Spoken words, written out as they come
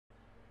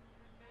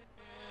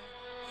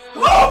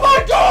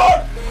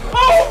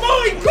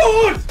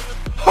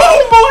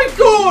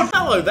board!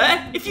 Hello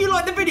there. If you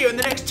like the video in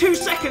the next 2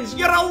 seconds,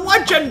 you're a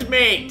legend,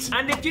 mate!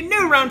 And if you're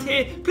new around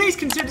here, please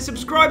consider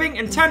subscribing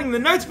and turning the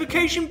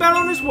notification bell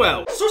on as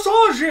well.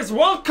 Sausages,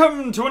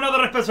 welcome to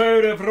another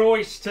episode of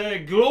REUS to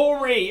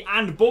Glory.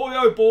 And boy,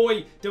 oh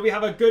boy, do we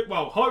have a good,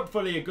 well,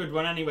 hopefully a good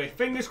one anyway.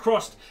 Fingers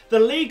crossed. The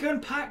League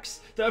and packs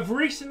that have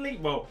recently,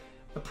 well,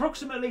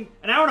 approximately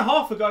an hour and a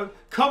half ago,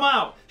 come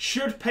out,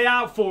 should pay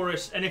out for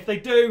us. And if they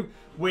do,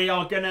 we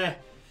are gonna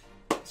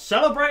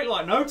celebrate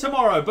like no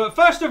tomorrow. But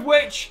first of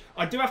which,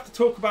 I do have to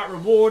talk about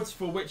rewards,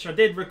 for which I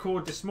did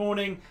record this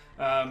morning.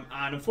 And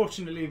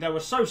unfortunately, they were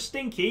so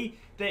stinky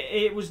that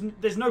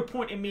there's no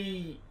point in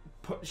me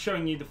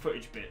showing you the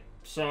footage bit.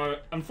 So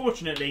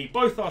unfortunately,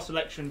 both our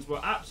selections were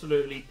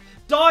absolutely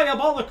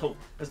diabolical,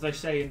 as they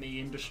say in the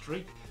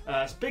industry.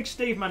 It's Big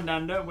Steve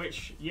Mandanda,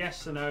 which,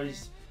 yes, I know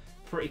is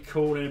pretty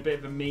cool and a bit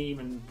of a meme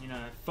and, you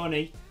know,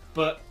 funny,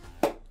 but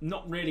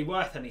not really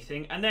worth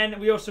anything. And then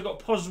we also got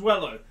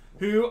Pozuelo,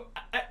 who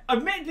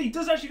admittedly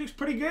does actually look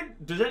pretty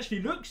good. Does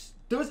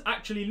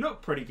actually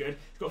look pretty good.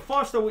 He's got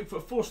 5-star weak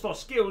foot, 4-star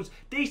skills,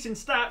 decent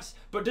stats,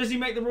 but does he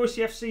make the REUS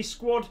FC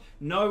squad?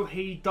 No,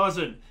 he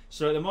doesn't.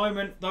 So at the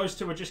moment, those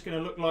two are just going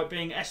to look like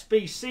being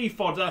SBC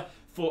fodder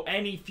for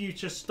any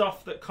future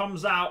stuff that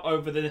comes out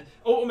over the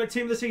Ultimate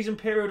Team of the Season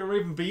period or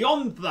even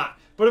beyond that.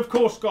 But of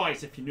course,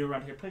 guys, if you're new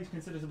around here, please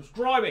consider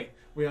subscribing.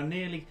 We are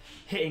nearly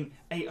hitting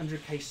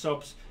 800k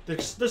subs. The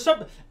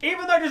sub,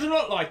 even though it doesn't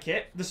look like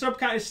it, the sub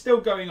count is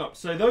still going up.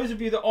 So those of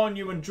you that are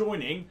new and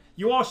joining,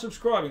 you are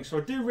subscribing. So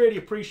I do really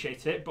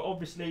appreciate it. But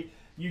obviously,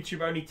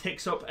 YouTube only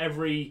ticks up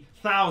every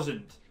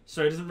 1,000.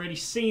 So it doesn't really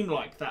seem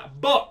like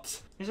that.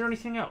 But is there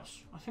anything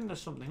else? I think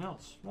there's something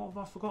else. What have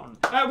I forgotten?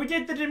 We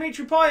did the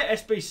Dimitri Payet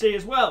SBC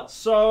as well.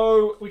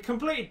 So we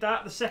completed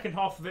that, the second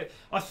half of it.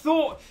 I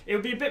thought it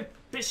would be a bit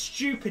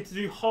stupid to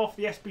do half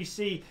the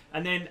SBC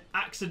and then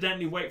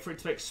accidentally wait for it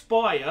to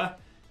expire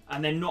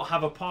and then not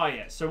have a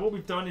Payet. So what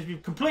we've done is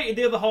we've completed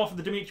the other half of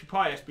the Dimitri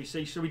Payet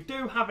SBC. So we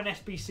do have an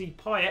SBC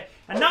Payet.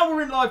 And now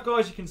we're in live,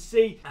 guys. You can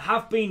see I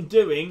have been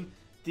doing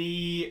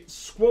the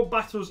squad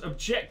battles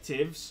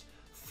objectives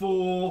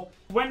for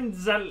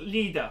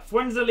Fuenzalida.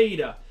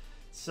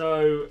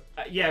 So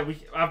yeah,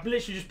 I've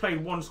literally just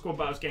played one squad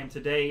battles game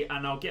today,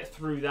 and I'll get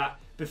through that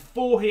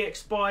before he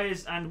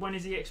expires. And when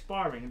is he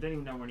expiring? I don't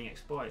even know when he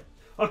expired.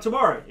 Oh,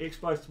 tomorrow. He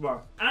expires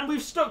tomorrow. And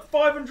we've stuck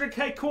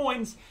 500k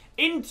coins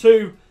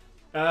into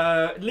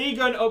League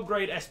and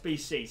Upgrade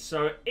SBC.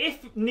 So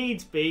if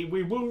needs be,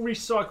 we will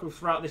recycle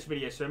throughout this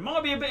video. So it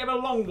might be a bit of a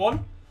long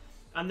one,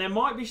 and there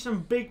might be some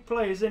big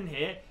players in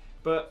here.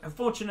 But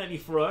unfortunately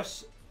for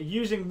us,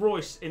 using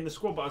Reus in the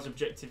squad battles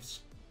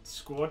objectives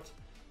squad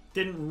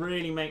didn't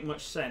really make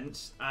much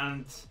sense,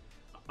 and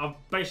I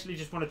basically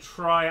just want to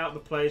try out the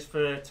players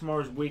for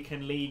tomorrow's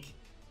weekend league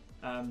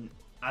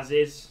as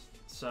is.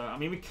 So I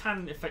mean, we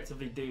can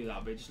effectively do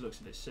that, but it just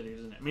looks a bit silly,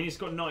 doesn't it? I mean, it's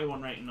got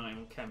 91 rating,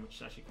 91 chem, which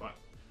is actually quite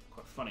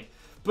funny.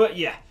 But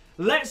yeah,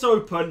 let's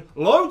open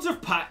loads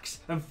of packs,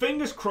 and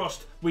fingers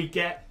crossed we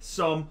get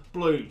some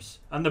blues.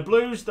 And the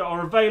blues that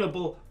are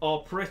available are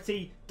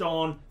pretty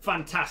darn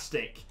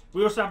fantastic.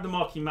 We also have the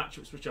marquee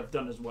matchups, which I've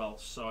done as well.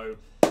 So,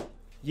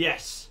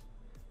 yes.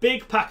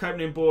 Big pack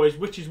opening, boys,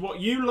 which is what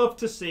you love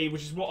to see,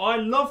 which is what I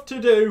love to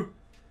do.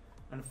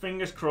 And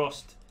fingers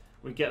crossed,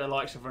 we get the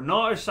likes of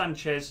Renato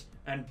Sanchez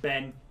and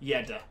Ben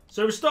Yedder.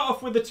 So we start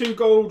off with the 2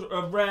 gold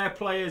rare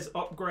players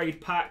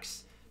upgrade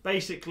packs.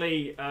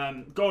 Basically,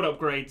 gold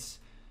upgrades.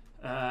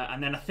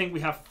 And then I think we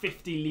have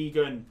 50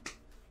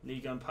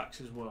 Ligue 1 packs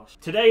as well.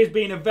 Today has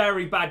been a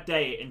very bad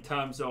day in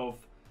terms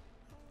of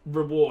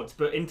rewards,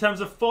 but in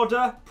terms of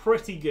fodder,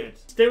 pretty good.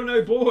 Still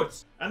no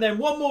boards. And then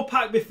one more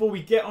pack before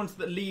we get onto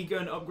the League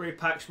and upgrade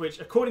packs, which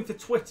according to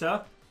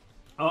Twitter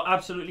are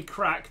absolutely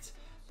cracked,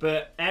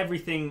 but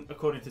everything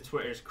according to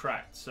Twitter is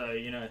cracked. So,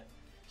 you know,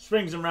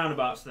 swings and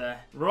roundabouts there.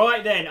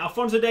 Right then,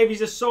 Alphonso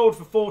Davies is sold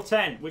for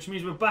 410, which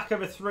means we're back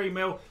over 3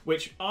 mil,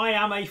 which I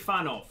am a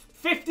fan of.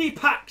 50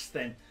 packs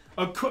then.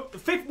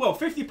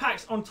 50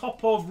 packs on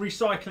top of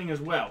recycling as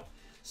well.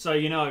 So,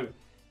 you know,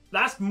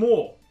 that's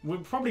more. We'll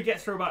probably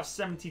get through about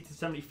 70 to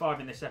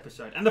 75 in this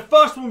episode. And the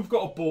first one, we've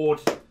got a board.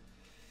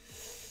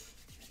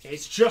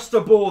 It's just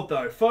a board,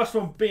 though. First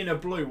one being a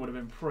blue would have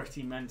been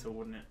pretty mental,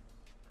 wouldn't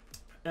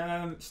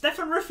it?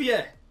 Stefan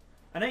Ruffier,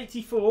 an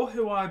 84,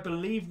 who I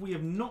believe we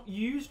have not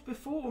used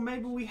before. Or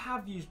maybe we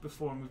have used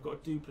before and we've got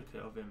a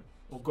duplicate of him.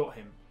 Or got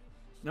him.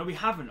 No, we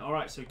haven't. All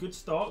right, so good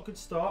start, good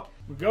start.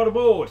 We've got a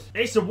board.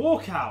 It's a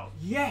walkout.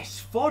 Yes,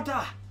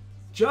 fodder.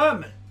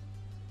 German.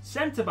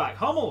 Centre-back,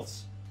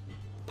 Hummels.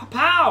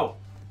 Papau.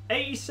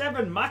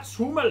 87, Mats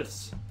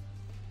Hummels,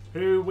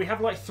 who we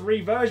have like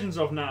 3 versions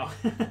of now.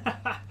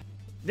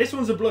 This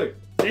one's a blue.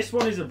 This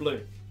one is a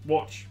blue.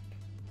 Watch.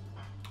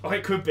 Oh,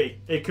 it could be.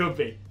 It could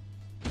be.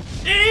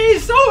 It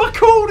is! Oh, I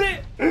called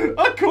it!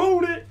 I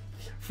called it!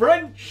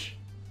 French.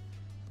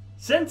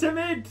 Centre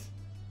mid.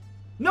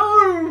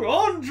 No!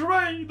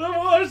 Andre! The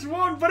worst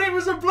one! But it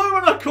was a blue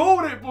and I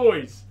called it,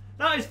 boys!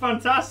 That is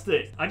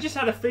fantastic. I just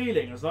had a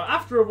feeling. I was like,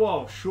 after a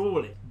while,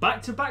 surely.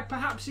 Back to back,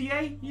 perhaps,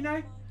 EA? You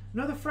know?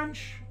 Another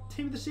French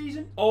team of the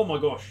season? Oh my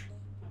gosh.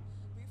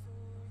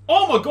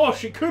 Oh my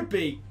gosh, it could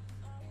be.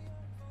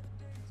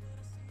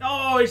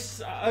 Oh, it's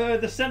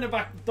the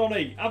centre-back,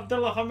 Donny.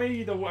 Abdullah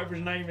Hamid, or whatever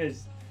his name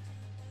is.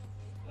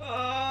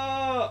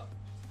 Oh,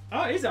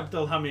 it is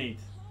Abdul Hamid.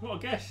 What a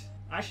guess.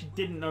 I actually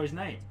didn't know his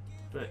name.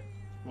 But,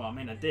 well, I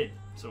mean, I did.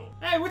 So,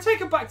 hey, we'll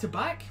take a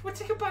back-to-back. We'll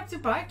take a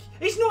back-to-back.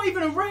 He's not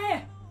even a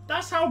rare.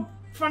 That's how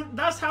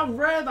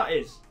rare that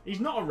is. He's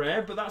not a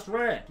rare, but that's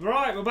rare.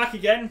 Right, we're back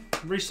again.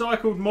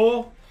 Recycled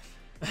more.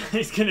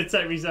 It's going to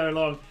take me so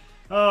long.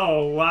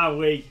 Oh, wow.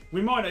 We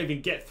might not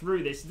even get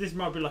through this. This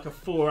might be like a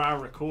 4-hour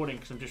recording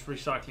because I'm just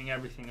recycling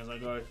everything as I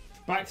go.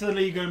 Back to the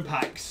League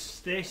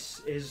Unpacks.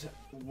 This is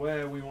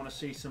where we want to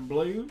see some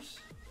blues.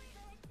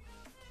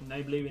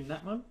 No blue in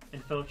that one,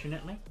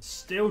 unfortunately.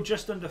 Still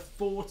just under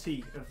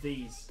 40 of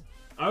these.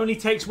 Only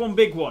takes one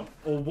big one,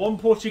 or one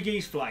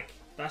Portuguese flag.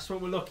 That's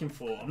what we're looking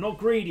for. I'm not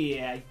greedy,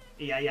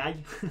 EAA.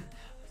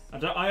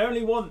 I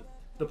only want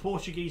the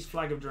Portuguese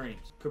flag of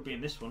dreams. Could be in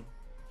this one.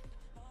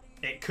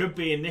 It could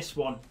be in this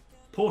one.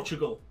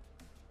 Portugal.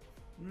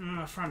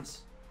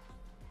 France.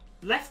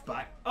 Left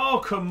back.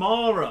 Oh,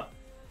 Kamara.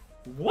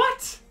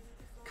 What?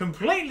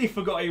 Completely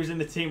forgot he was in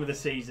the team of the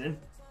season.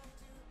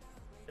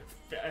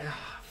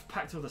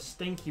 Packed all the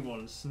stinky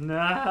ones.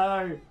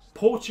 No.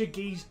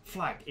 Portuguese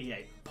flag,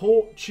 EA.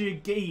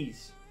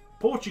 Portuguese.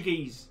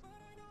 Portuguese.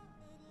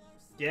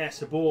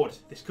 Yes, aboard.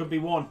 This could be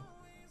one.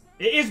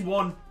 It is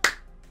one.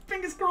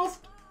 Fingers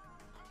crossed.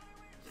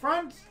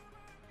 France.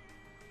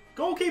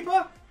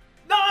 Goalkeeper.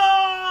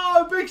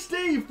 No! Big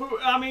Steve. But,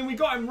 I mean, we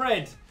got him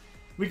red.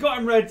 We got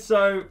him red,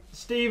 so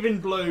Steve in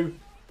blue.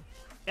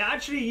 It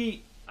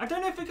actually, I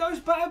don't know if it goes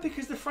better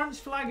because the France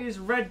flag is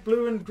red,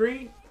 blue and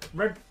green.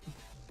 Red,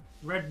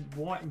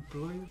 white and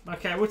blue.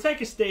 Okay, we'll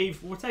take a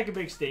Steve. We'll take a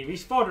big Steve.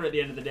 He's fodder at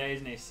the end of the day,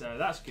 isn't he? So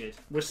that's good.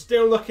 We're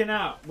still looking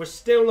out. We're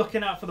still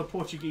looking out for the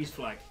Portuguese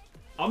flag.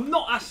 I'm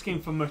not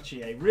asking for much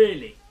here,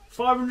 really.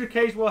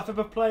 500k's worth of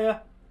a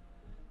player.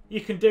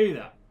 You can do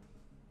that.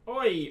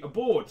 Oi,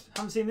 aboard.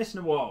 Haven't seen this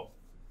in a while.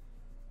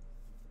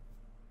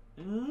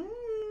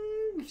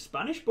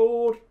 Spanish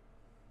board.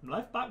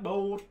 Left back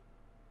board.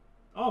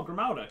 Oh,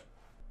 Grimaldo.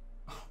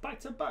 Back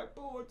to back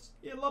boards.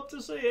 You'd love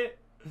to see it.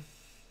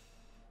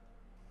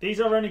 These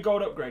are only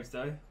gold upgrades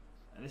though.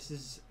 And this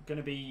is going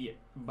to be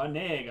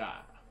Banega.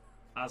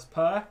 As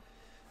per.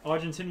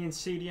 Argentinian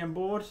CDM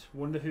board.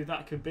 Wonder who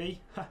that could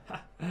be.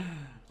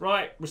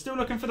 Right, we're still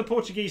looking for the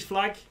Portuguese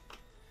flag.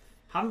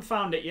 Haven't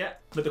found it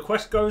yet. But the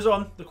quest goes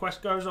on. The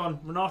quest goes on.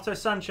 Renato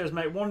Sanchez,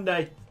 mate. One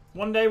day.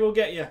 One day we'll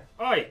get you.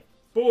 Oi.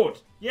 Board.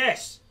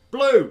 Yes.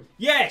 Blue.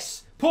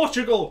 Yes.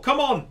 Portugal.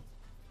 Come on.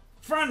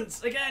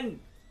 France.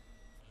 Again.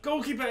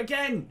 Goalkeeper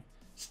again.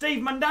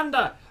 Steve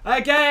Mandanda.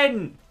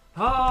 Again.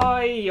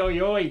 Hi. Oi,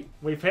 oi.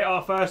 We've hit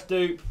our first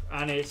dupe.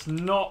 And it's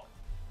not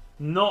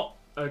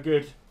a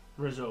good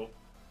result.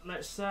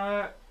 Let's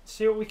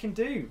see what we can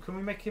do. Can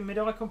we make a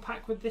mid-icon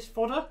pack with this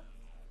fodder?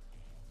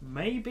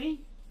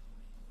 Maybe.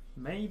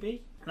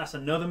 Maybe. That's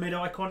another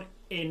mid-icon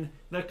in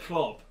the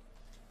club.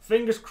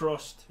 Fingers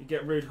crossed you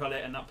get Rude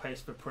Hullet and that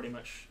pays for pretty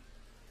much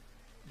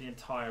the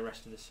entire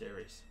rest of the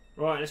series.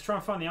 Right, let's try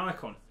and find the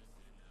icon.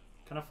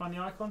 Can I find the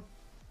icon?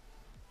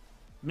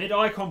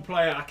 Mid-icon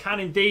player. I can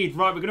indeed.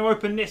 Right, we're going to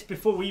open this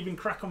before we even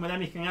crack on with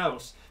anything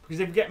else. Because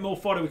if we get more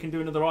fodder, we can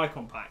do another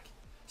icon pack.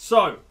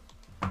 So,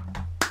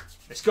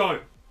 let's go.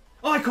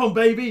 Icon,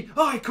 baby!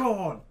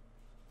 Icon!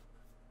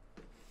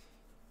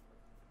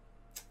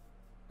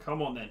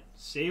 Come on then.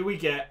 See who we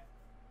get.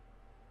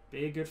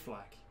 Be a good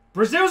flag.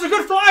 Brazil's a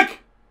good flag!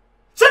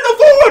 Send them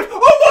forward!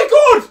 Oh my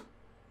god!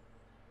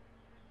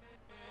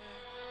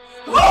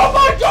 Oh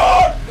my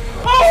god!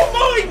 Oh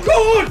my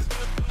god!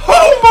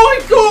 Oh my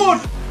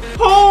god!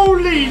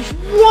 Holy,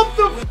 what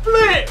the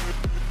flip!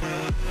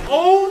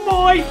 Oh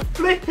my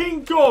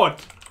flipping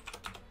god!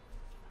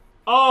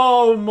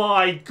 Oh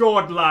my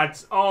god,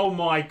 lads. Oh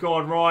my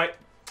god, right.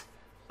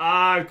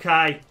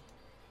 Okay.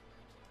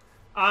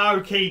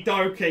 Okie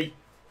dokie.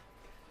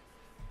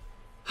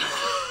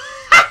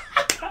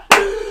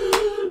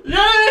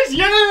 Yes,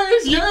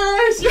 yes,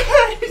 yes,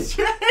 yes,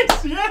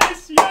 yes,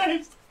 yes,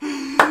 yes.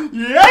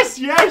 Yes,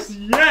 yes,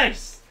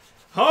 yes.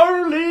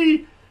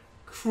 Holy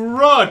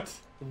crud.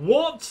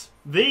 What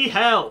the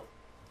hell?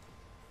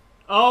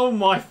 Oh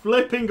my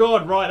flipping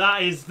god. Right,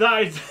 that is...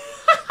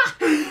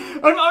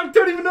 I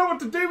don't even know what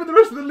to do with the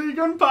rest of the League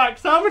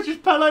Unpacks. How much is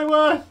Pele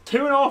worth?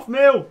 2.5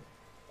 mil.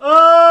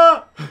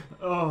 Oh,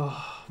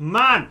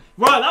 man.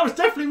 Right, that was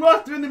definitely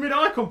worth doing the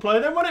mid-icon play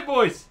then, wasn't it,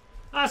 boys?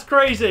 That's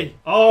crazy.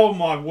 Oh,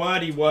 my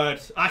wordy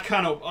word. I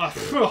cannot...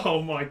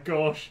 Oh, my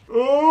gosh.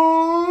 Oh.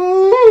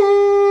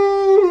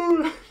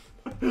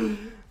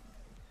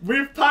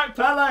 We've packed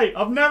Pele.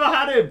 I've never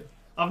had him.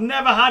 I've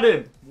never had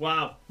him.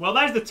 Wow. Well,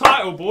 there's the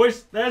title,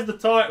 boys. There's the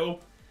title.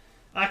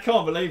 I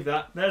can't believe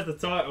that. There's the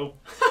title.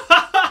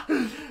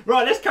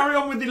 Right, let's carry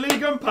on with the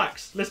League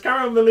Unpacks. Let's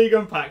carry on with the League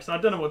Unpacks. I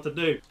don't know what to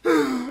do.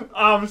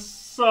 I'm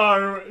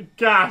so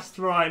gassed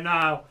right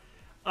now.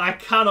 I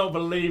cannot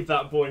believe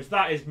that, boys.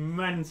 That is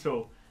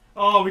mental.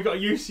 Oh, we got a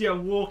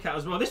UCL walkout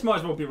as well. This might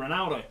as well be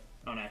Ronaldo.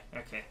 Oh, no.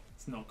 Okay.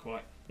 It's not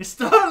quite. It's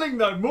Sterling,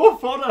 though. More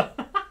fodder.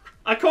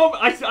 I can't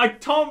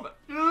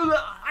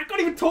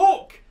even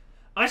talk.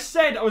 I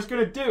said I was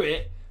going to do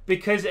it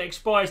because it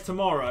expires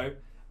tomorrow.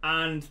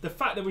 And the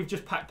fact that we've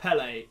just packed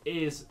Pele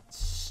is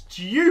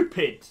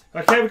stupid.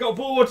 Okay, we got a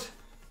board.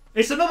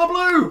 It's another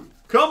blue.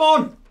 Come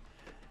on.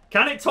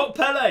 Can it top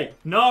Pele?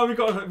 No, we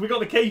got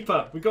the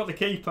keeper. We got the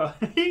keeper.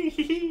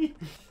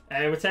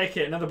 We'll take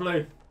it. Another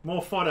blue.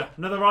 More fodder.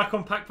 Another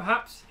icon pack,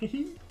 perhaps.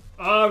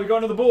 Oh, we got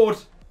another board.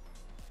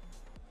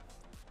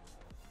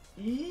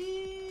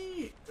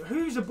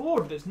 Who's a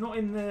board that's not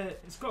in the...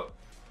 It's got...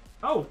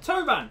 Oh,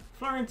 Tovan.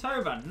 Florian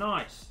Tovan.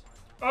 Nice.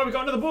 Oh, we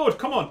got another board.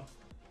 Come on.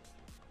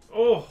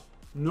 Oh,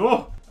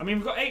 no. I mean,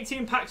 we've got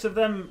 18 packs of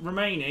them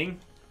remaining.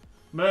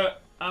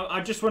 But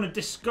I just want to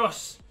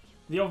discuss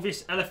the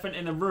obvious elephant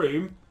in the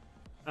room.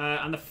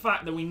 And the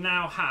fact that we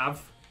now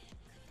have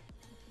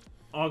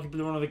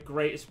arguably one of the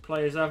greatest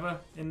players ever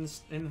in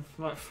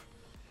like,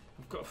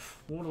 I've got,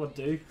 what do I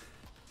do?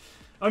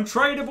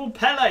 Untradeable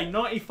Pele,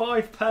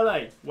 95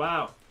 Pele.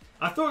 Wow.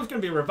 I thought it was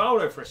going to be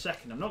Rivaldo for a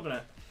second. I'm not going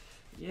to...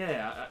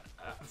 Yeah.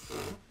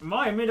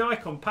 My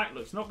mid-icon pack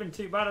looks not been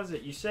too bad, has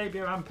it?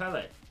 Eusebio and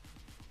Pele.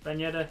 Ben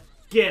Yedder,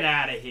 get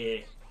out of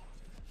here.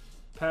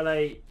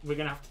 Pele, we're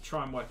going to have to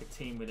try and work a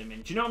team with him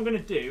in. Do you know what I'm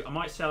going to do? I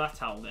might sell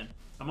Atal then.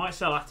 I might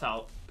sell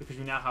Atal because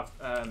we now have...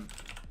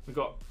 we've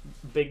got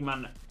big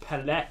man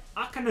Pele.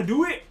 How can I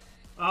do it?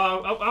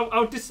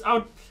 I'll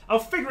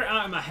figure it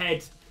out in my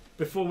head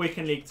before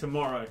Weekend League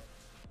tomorrow.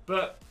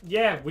 But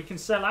yeah, we can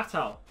sell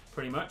Atal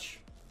pretty much,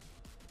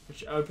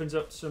 which opens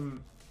up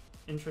some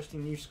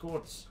interesting new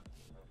squads.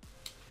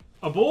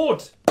 A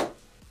board,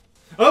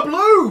 a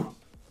blue,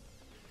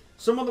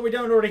 someone that we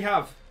don't already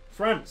have.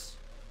 France,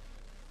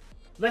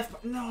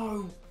 left.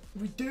 No,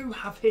 we do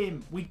have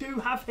him. We do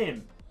have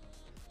him.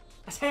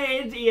 I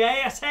said, EA.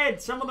 I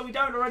said someone that we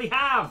don't already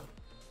have.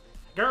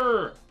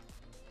 Grr.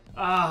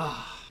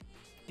 Ah,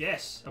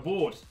 yes, a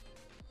board.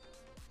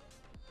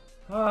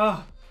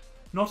 Ah,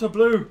 not a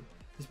blue.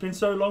 It's been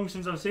so long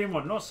since I've seen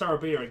one. Not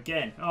Sarabia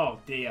again. Oh,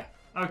 dear.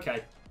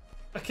 Okay.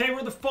 Okay, we're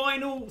at the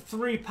final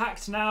 3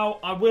 packs now.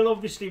 I will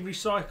obviously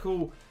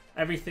recycle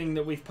everything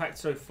that we've packed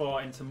so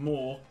far into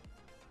more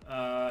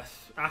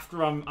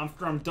after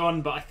I'm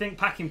done. But I think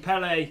packing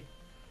Pele...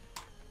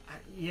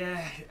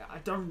 yeah, I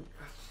don't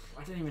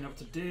even know what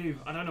to do.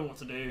 I don't know what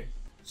to do.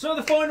 So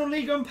the final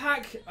League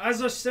Unpack,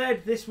 as I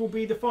said, this will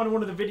be the final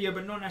one of the video,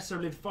 but not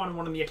necessarily the final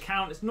one on the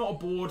account. It's not a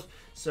board,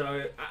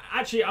 so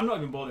actually I'm not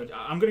even bothered.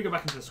 I'm going to go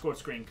back into the squad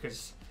screen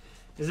because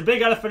there's a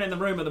big elephant in the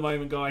room at the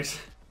moment, guys.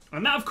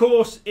 And that, of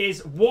course,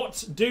 is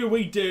what do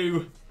we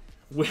do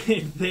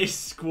with this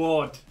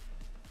squad?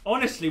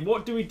 Honestly,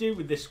 what do we do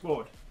with this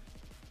squad?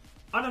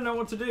 I don't know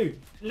what to do.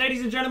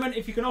 Ladies and gentlemen,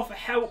 if you can offer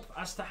help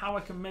as to how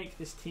I can make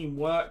this team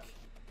work,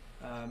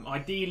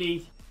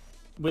 ideally...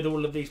 with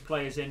all of these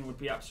players in would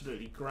be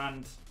absolutely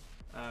grand.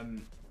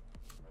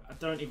 I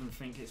don't even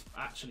think it's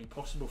actually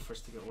possible for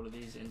us to get all of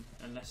these in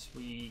unless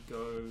we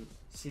go...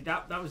 See,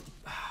 that was...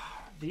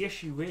 The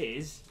issue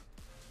is...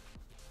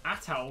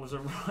 Atal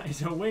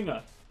is a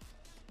winger.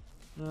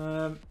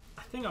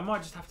 I think I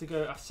might just have to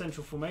go a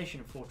central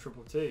formation of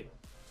 4-2-2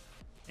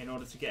 in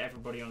order to get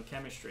everybody on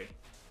chemistry.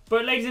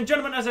 But ladies and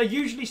gentlemen, as I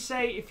usually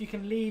say, if you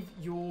can leave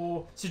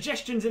your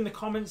suggestions in the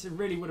comments, I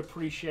really would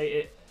appreciate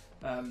it.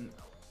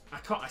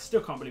 I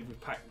still can't believe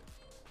we've packed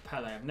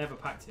Pele. I've never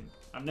packed him.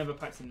 I've never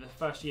packed him. The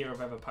first year I've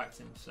ever packed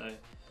him. So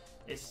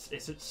it's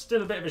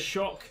still a bit of a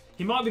shock.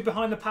 He might be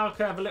behind the power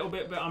curve a little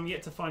bit, but I'm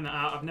yet to find that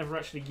out. I've never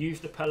actually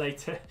used a Pele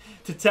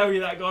to tell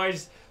you that,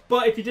 guys.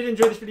 But if you did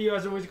enjoy this video,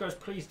 as always, guys,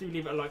 please do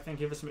leave it a like.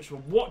 Thank you ever so much for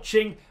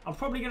watching. I'm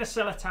probably going to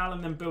sell a towel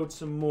and then build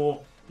some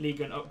more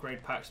League and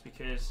upgrade packs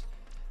because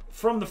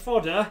from the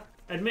fodder,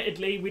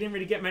 admittedly, we didn't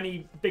really get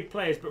many big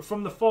players, but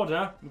from the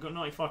fodder, we got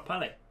 95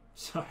 Pele.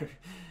 So,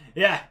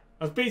 yeah.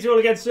 I'll speak to you all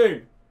again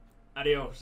soon. Adios.